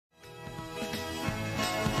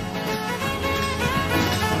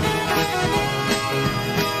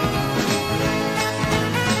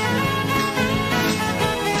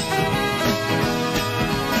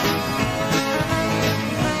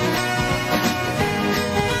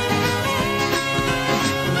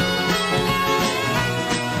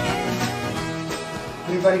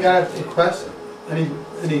Anybody got a request? Any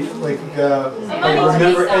like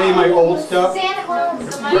remember any of my old stuff? Santa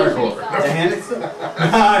Claus. Very cool.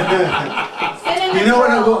 You know what?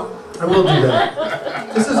 I will do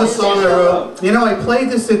that. This is a song I wrote. You know, I played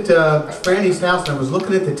this at Franny's house, and I was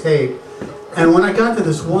looking at the tape, and when I got to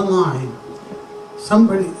this one line,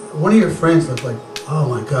 one of your friends was like, "Oh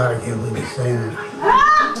my God, I can't believe you're saying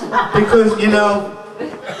that." Because, you know,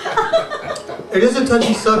 it is a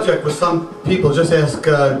touchy subject with some people. Just ask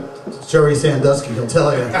Jerry Sandusky, he'll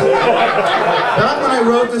tell you. Back when I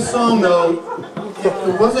wrote this song, though,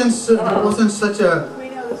 it wasn't such a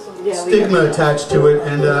stigma attached to it,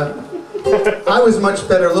 and I was much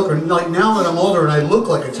better looker. Like now that I'm older and I look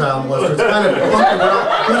like a child molester, it's kind of funky.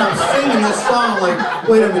 When I'm singing this song, I'm like,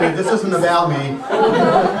 wait a minute, this isn't about me.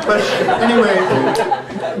 But anyway,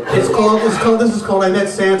 this is called I Met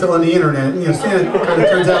Santa on the Internet. You know, Santa kind of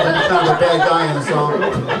turns out to be kind of a bad guy in the song.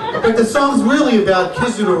 But the song's really about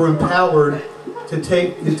kids that are empowered to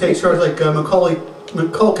take charge, like Macaulay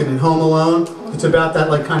Culkin in Home Alone. It's about that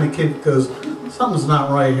like kind of kid that goes, something's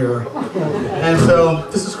not right here. And so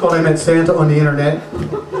this is called I Met Santa on the Internet.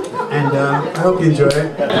 And I hope you enjoy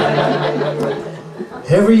it.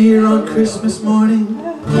 Every year on Christmas morning,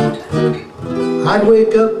 I'd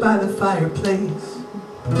wake up by the fireplace.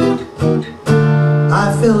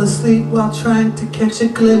 I fell asleep while trying to catch a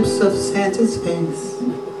glimpse of Santa's face.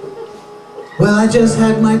 Well, I just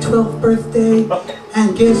had my 12th birthday,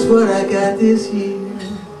 and guess what I got this year?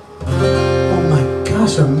 Oh my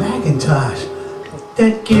gosh, a Macintosh.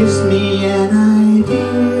 That gives me an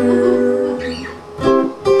idea.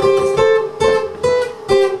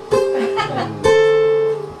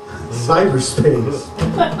 Cyberspace.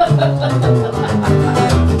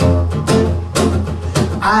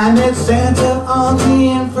 I met Santa on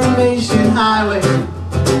the information highway.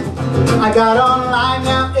 I got online,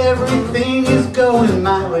 now everything is going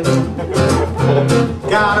my way.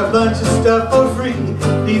 Got a bunch of stuff for free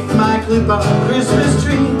beneath my clip-on Christmas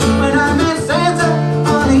tree. When I met Santa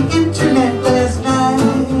on the internet last night,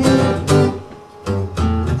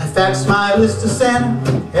 I faxed my list to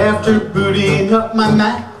Santa after booting up my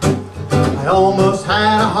Mac. I almost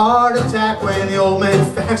had a heart attack when the old man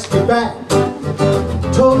faxed me back.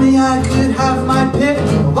 Told me I could have my pick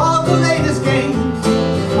of all the latest games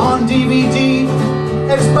on DVD,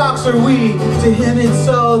 Xbox or Wii. To him it's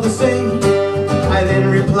all the same. I then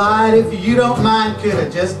replied, if you don't mind, could I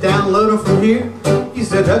just download them from here? He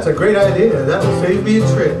said, that's a great idea, that will save me a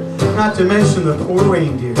trip. Not to mention the poor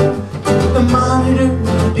reindeer. The monitor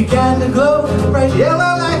began to glow, bright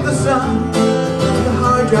yellow like the sun. The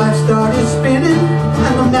hard drive started spinning,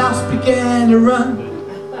 and the mouse began to run.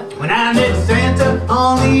 When I met Santa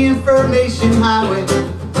on the information highway,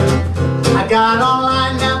 I got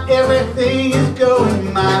online, now everything is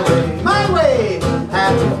going my way. My way!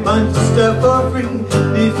 Had a bunch of stuff for free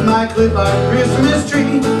beneath my clip-art Christmas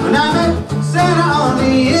tree. When I met Santa on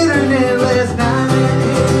the internet last night.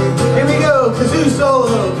 Here we go, kazoo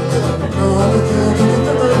solo.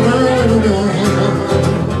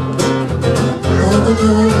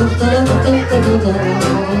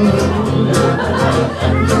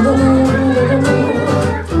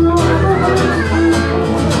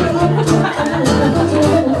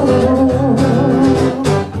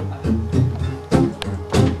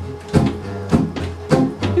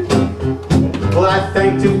 Well, I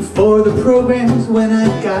thanked him for the programs when I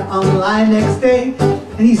got online next day.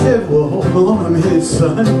 And he said, well, hold on a minute,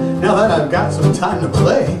 son. Now that I've got some time to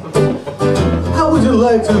play, how would you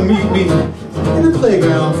like to meet me in the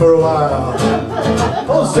playground for a while?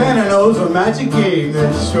 Oh, Santa knows a magic game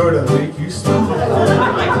that's sure to make you smile.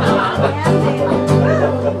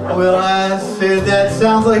 Well, I said, that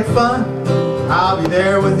sounds like fun. I'll be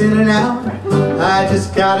there within an hour. I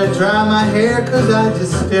just gotta dry my hair, cause I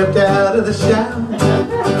just stepped out of the shower.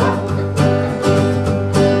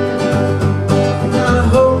 I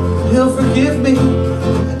hope he'll forgive me,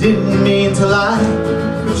 I didn't mean to lie.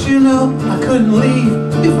 But you know, I couldn't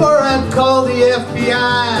leave before I called the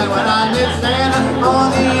FBI. When I met Santa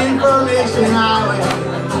on the information highway,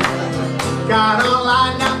 got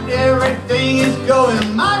online, now everything is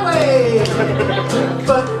going my way.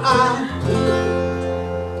 But I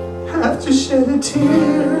have to shed a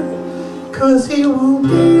tear, cause he won't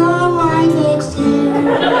be online next year.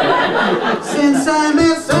 Since I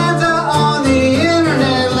met